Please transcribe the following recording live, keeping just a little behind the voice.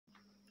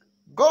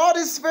God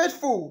is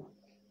faithful.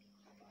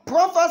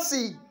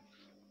 Prophecy.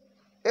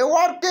 A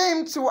word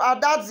came to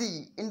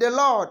Adazi in the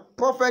Lord,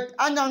 Prophet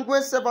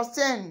Anyangwe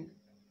Sebastian,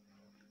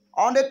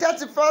 on the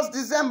 31st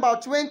December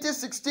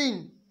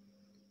 2016,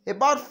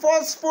 about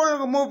forceful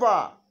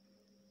removal,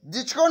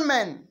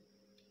 dethronement,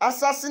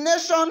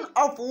 assassination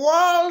of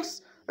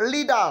world's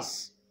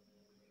leaders,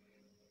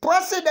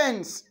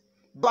 presidents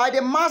by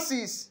the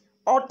masses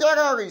or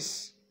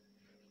terrorists,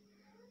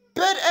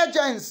 paid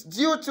agents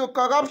due to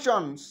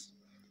corruptions,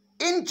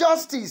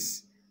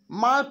 injustice,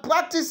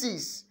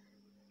 malpractices,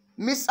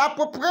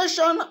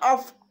 misappropriation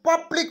of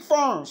public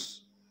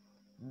funds,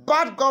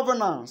 bad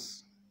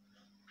governance.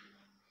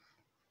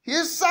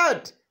 He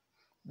said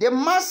the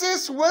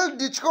masses will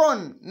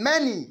dethrone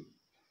many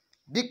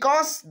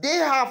because they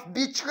have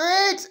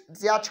betrayed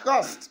their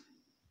trust.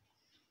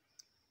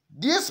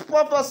 This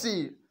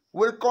prophecy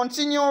will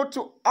continue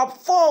to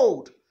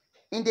unfold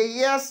in the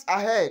years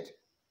ahead.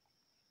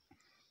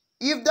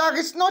 If there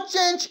is no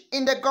change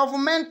in the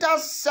governmental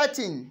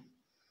setting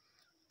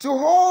to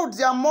hold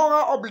their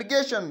moral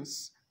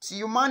obligations to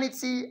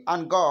humanity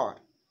and God,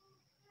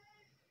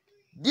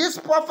 this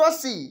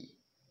prophecy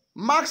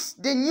marks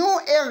the new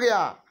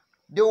area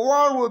the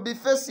world will be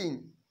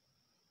facing.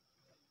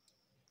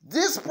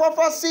 This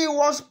prophecy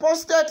was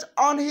posted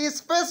on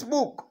his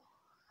Facebook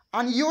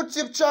and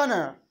YouTube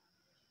channel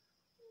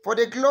for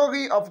the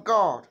glory of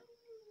God.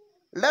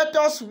 Let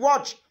us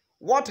watch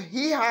what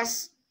he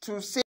has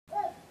to say.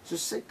 So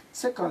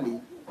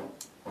secondly,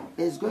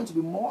 there's going to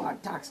be more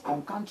attacks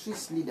on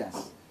countries'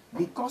 leaders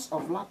because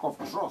of lack of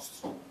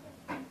trust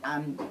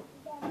and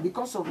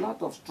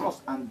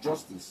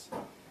justice.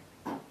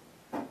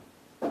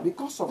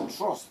 Because of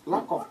trust,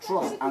 lack of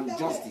trust and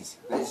justice,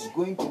 there's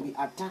going to be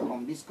attack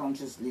on these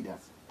countries'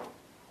 leaders.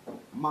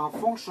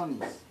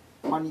 Malfunctionings,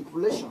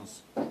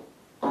 manipulations,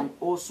 and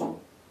also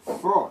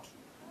fraud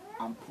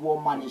and poor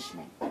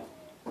management.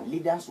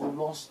 Leaders will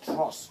lose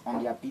trust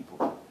on their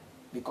people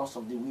because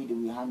of the way they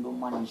will handle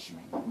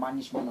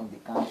management of the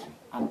country,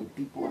 and the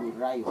people will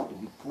riot. They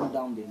will pull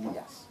down the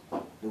leaders.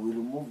 They will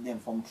remove them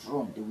from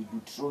throne. They will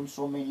dethrone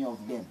so many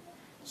of them.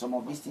 Some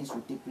of these things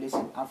will take place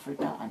in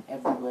Africa and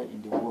everywhere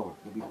in the world.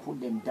 They will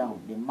put them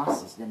down. The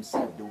masses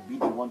themselves, they will be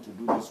the one to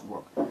do this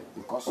work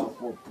because of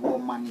poor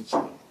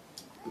management,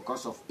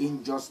 because of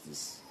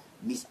injustice,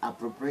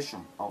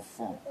 misappropriation of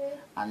funds.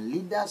 And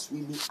leaders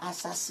will be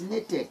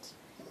assassinated.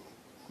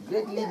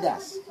 Great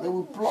leaders, they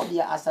will plot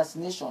their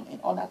assassination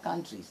in other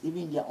countries,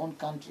 even in their own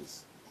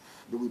countries.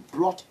 They will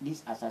plot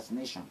this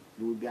assassination.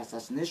 There will be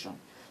assassination.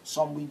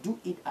 Some will do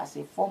it as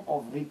a form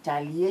of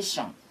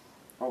retaliation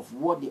of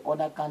what the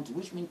other countries,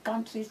 which means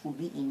countries will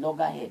be in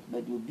loggerhead,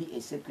 but there will be a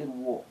sacred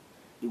war.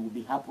 It will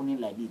be happening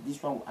like this.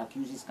 This one will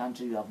accuse this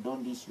country, you have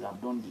done this, you have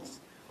done this.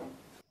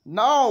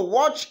 Now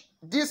watch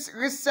this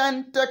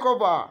recent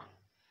takeover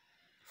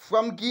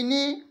from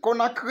Guinea,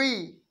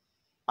 Conakry,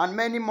 and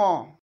many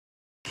more.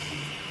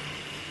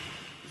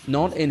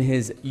 Not in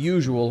his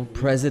usual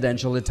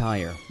presidential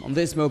attire. On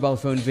this mobile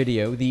phone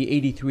video, the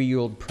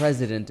 83-year-old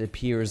president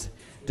appears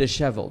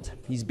disheveled.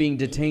 He's being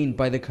detained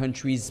by the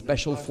country's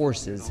special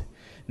forces.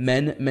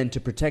 Men meant to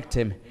protect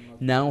him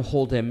now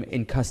hold him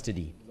in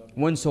custody.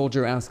 One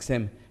soldier asks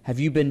him, "Have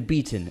you been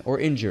beaten or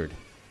injured?"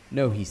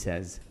 "No," he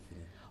says.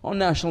 On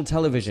national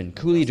television,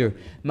 coup leader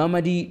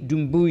Mamadi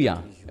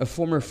Doumbouya, a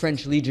former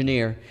French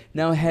legionnaire,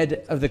 now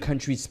head of the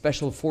country's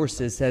special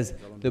forces, says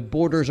the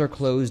borders are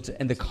closed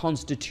and the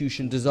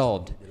constitution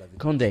dissolved.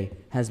 Condé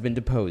has been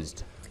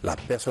deposed. La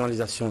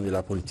personnalisation de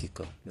la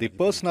politique. The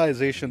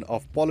personalization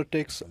of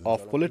politics,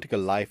 of political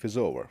life is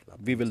over.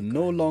 We will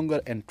no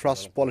longer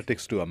entrust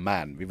politics to a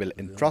man. We will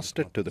entrust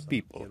it to the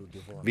people.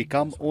 We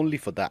come only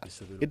for that.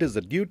 It is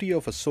the duty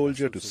of a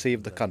soldier to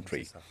save the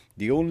country.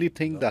 The only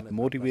thing that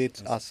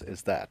motivates us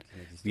is that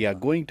we are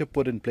going to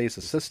put in place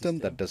a system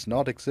that does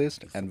not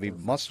exist, and we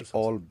must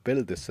all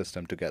build this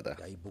system together.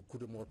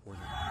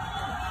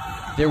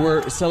 There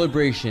were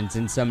celebrations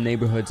in some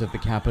neighborhoods of the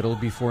capital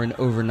before an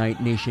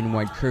overnight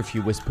nationwide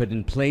curfew was put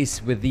in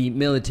place, with the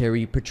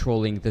military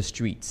patrolling the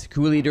streets.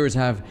 Coup leaders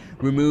have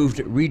removed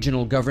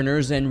regional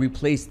governors and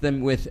replaced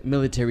them with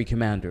military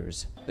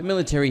commanders. The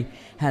military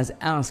has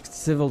asked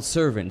civil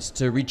servants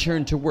to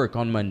return to work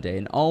on Monday,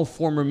 and all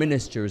former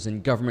ministers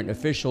and government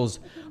officials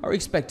are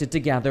expected to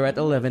gather at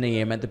 11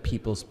 a.m. at the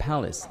People's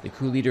Palace. The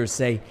coup leaders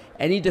say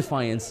any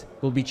defiance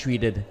will be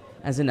treated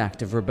as an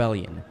act of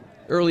rebellion.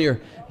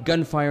 Earlier,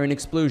 gunfire and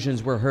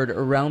explosions were heard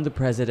around the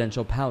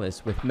presidential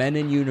palace, with men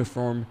in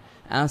uniform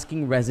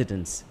asking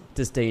residents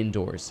to stay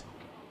indoors.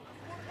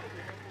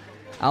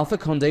 Alpha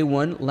Condé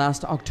won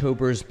last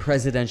October's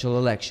presidential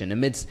election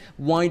amidst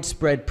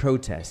widespread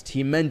protest. He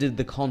amended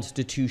the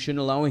constitution,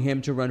 allowing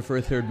him to run for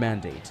a third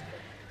mandate.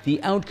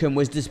 The outcome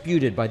was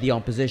disputed by the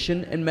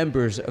opposition and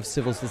members of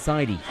civil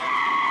society.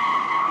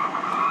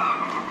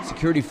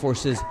 Security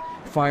forces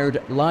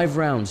fired live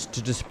rounds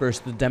to disperse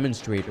the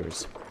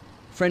demonstrators.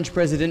 French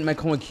President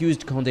Macron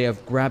accused Condé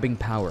of grabbing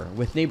power,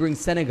 with neighboring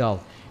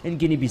Senegal and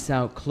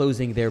Guinea-Bissau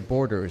closing their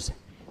borders,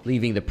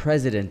 leaving the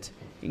president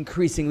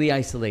increasingly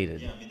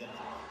isolated.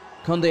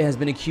 Condé has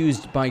been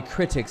accused by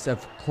critics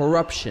of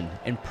corruption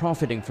and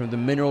profiting from the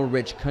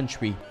mineral-rich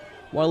country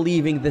while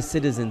leaving the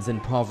citizens in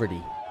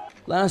poverty.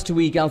 Last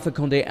week, Alpha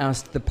Condé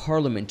asked the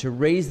parliament to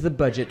raise the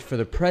budget for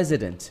the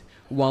president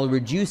while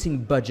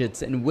reducing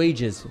budgets and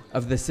wages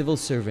of the civil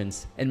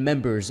servants and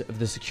members of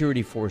the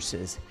security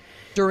forces,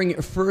 stirring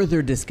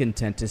further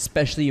discontent,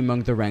 especially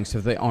among the ranks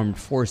of the armed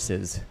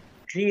forces.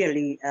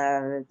 Clearly,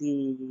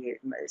 the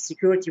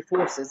security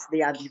forces,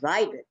 they are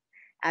divided,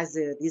 as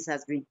this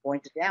has been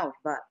pointed out,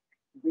 but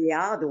they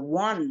are the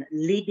one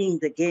leading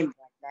the game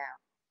right now.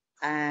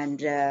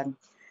 And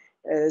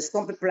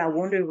some people are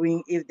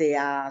wondering if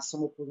there are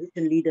some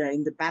opposition leader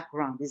in the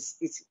background.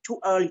 It's too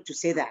early to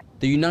say that.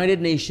 The United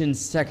Nations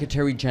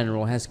Secretary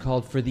General has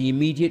called for the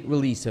immediate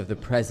release of the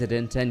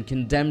president and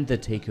condemned the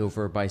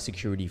takeover by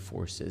security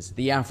forces.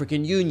 The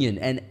African Union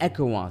and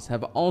ECOWAS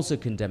have also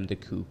condemned the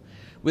coup,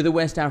 with the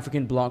West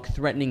African bloc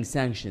threatening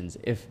sanctions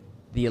if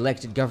the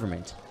elected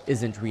government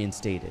isn't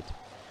reinstated.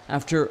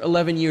 After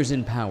 11 years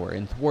in power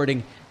and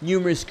thwarting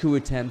numerous coup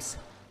attempts,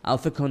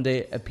 Alpha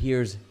Condé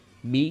appears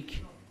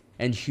meek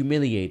and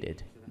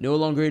humiliated, no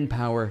longer in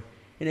power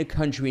in a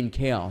country in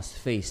chaos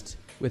faced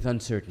with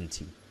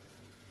uncertainty.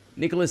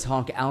 Nicholas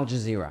Hawk, Al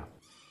Jazeera.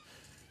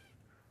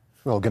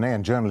 Well,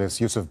 Ghanaian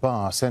journalist Yusuf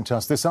Barr sent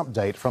us this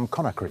update from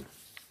Conakry.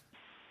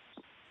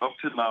 Up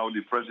to now,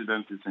 the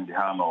president is in the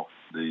hand of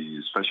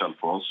the special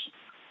force.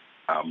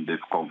 They've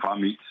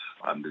confirmed it,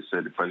 and they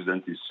said the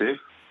president is safe,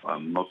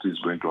 and nothing is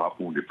going to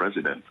happen with the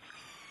president.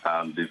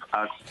 And they've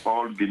asked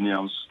all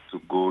Guineans to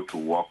go to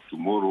work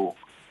tomorrow,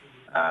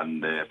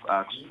 and they've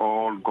asked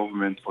all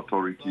government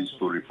authorities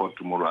to report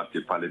tomorrow at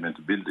the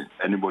parliament building.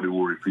 Anybody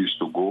who refuses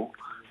to go,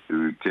 they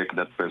will take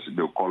that person,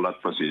 they'll call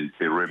that person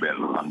a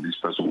rebel, and this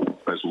person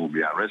will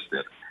be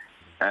arrested.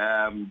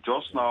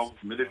 Just now,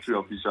 military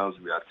officials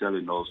were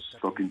telling us,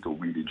 talking to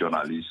we, the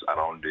journalists,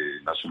 around the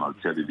national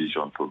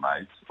television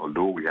tonight,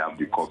 although we have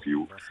the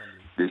curfew,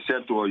 they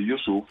said to us,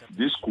 Yusuf,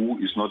 this coup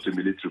is not a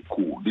military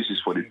coup. This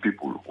is for the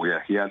people. We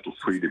are here to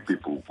free the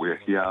people. We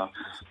are here.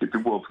 The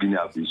people of Guinea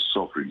have been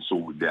suffering,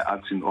 so they're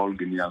asking all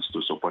Guineans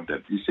to support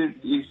them. He said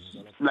it's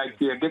like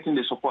they are getting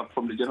the support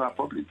from the general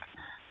public.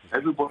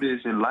 Everybody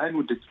is in line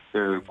with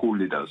the coup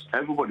leaders.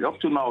 Everybody, up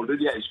to now,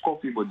 already is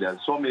coffee, but there are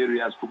some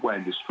areas, people are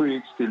in the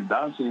streets, still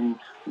dancing,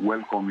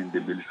 welcoming the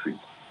military.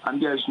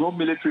 And there is no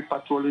military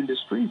patrol in the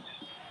streets.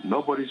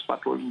 Nobody is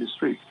patrolling the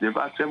streets. They've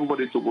asked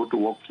everybody to go to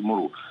work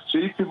tomorrow. So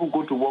if people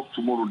go to work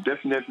tomorrow,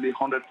 definitely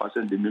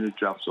 100% the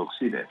military have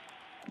succeeded.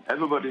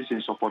 Everybody is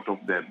in support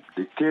of them.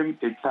 There came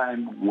a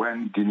time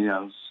when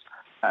Guineans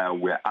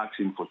were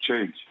asking for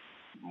change.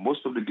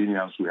 Most of the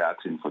Guineans were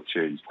asking for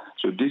change.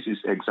 So this is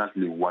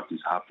exactly what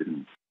is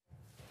happening.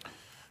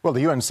 Well,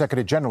 the UN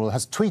Secretary General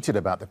has tweeted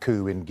about the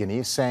coup in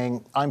Guinea,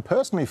 saying, "I'm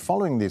personally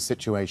following the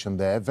situation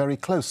there very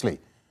closely.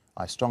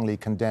 I strongly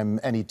condemn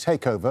any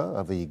takeover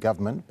of the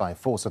government by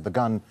force of the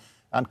gun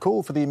and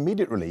call for the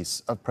immediate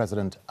release of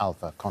President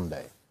Alpha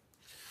Condé."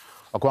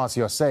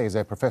 Okwasi Osei is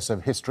a professor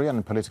of history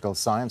and political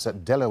science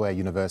at Delaware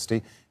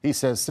University. He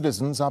says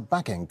citizens are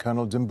backing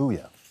Colonel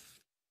Doumbouya.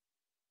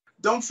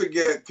 Don't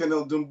forget,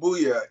 Colonel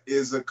Doumbouya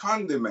is a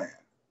Condé man.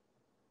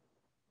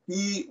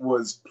 He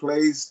was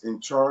placed in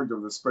charge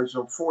of the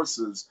special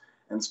forces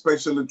and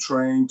specially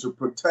trained to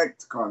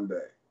protect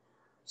Condé.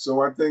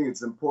 So I think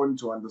it's important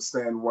to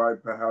understand why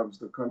perhaps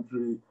the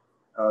country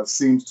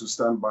seems to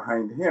stand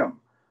behind him,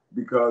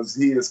 because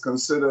he is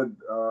considered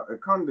a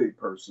Condé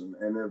person.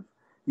 And if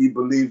he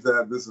believes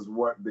that this is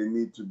what they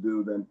need to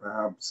do, then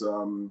perhaps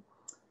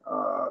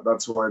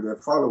that's why they're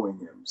following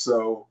him.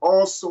 So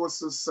all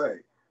sources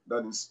say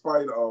that in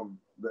spite of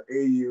the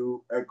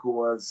AU,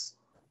 ECOWAS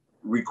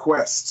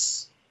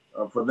requests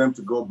for them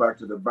to go back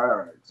to the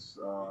barracks,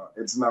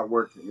 it's not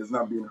working. It's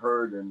not being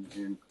heard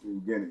in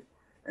Guinea.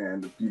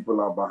 And the people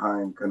are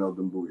behind Colonel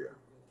Doumbouya.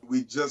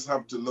 We just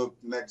have to look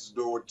next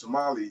door to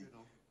Mali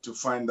to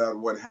find out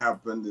what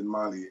happened in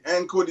Mali.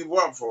 And Cote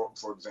d'Ivoire, for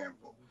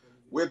example.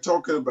 We're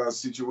talking about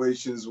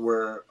situations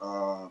where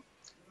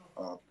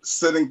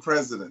sitting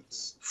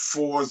presidents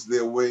force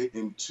their way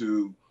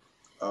into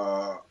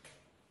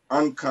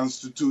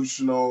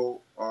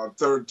unconstitutional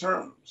third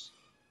terms.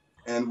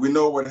 And we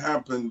know what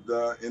happened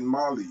in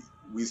Mali.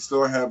 We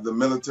still have the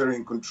military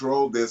in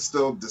control. They're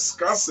still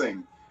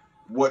discussing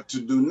what to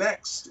do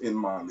next in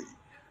Mali.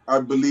 I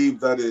believe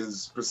that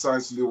is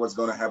precisely what's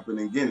going to happen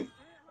in Guinea.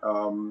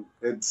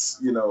 It's,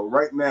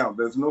 right now,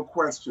 there's no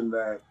question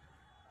that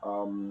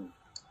Colonel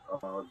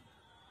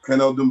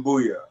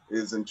Doumbouya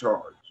is in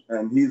charge,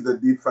 and he's the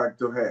de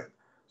facto head.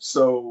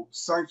 So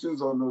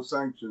sanctions or no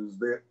sanctions,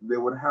 they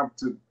would have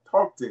to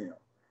talk to him.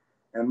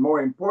 And more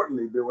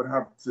importantly, they would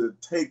have to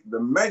take the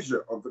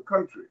measure of the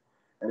country.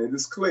 And it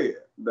is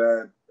clear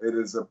that it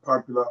is a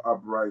popular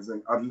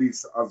uprising, at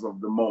least as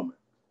of the moment.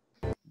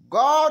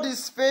 God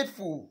is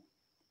faithful.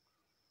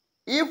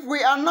 If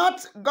we are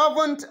not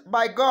governed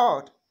by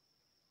God,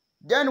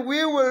 then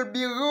we will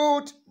be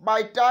ruled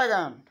by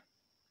tyrant.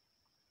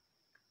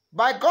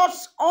 By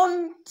God's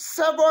own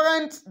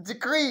sovereign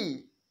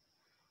decree,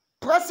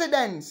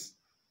 presidents,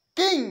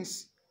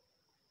 kings,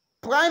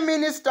 prime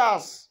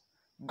ministers,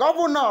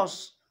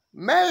 governors,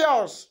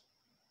 mayors,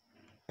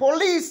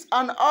 police,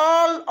 and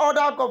all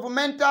other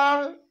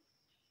governmental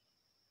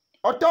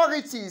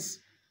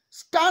authorities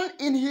stand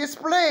in his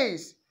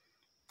place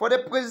for the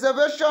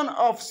preservation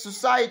of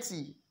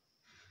society.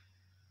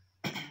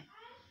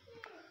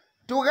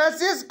 To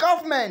resist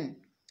government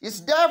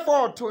is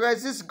therefore to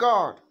resist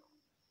God,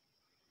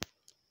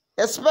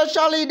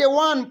 especially the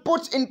one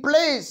put in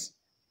place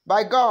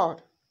by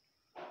God.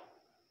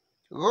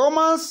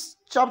 Romans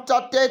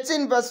chapter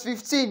 13 verse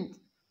 15,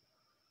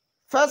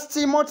 1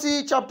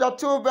 Timothy chapter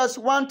 2 verse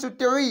 1 to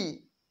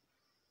 3,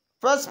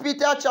 1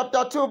 Peter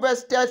chapter 2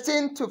 verse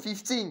 13 to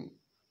 15.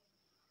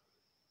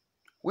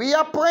 We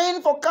are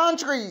praying for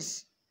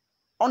countries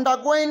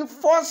undergoing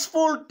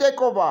forceful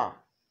takeover.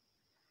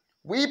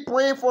 We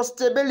pray for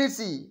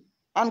stability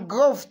and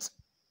growth,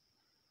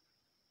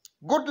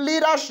 good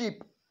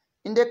leadership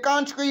in the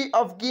country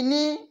of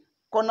Guinea,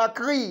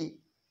 Conakry,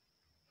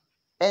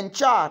 and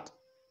Chad,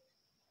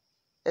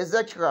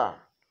 etc.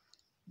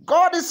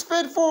 God is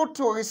faithful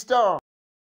to restore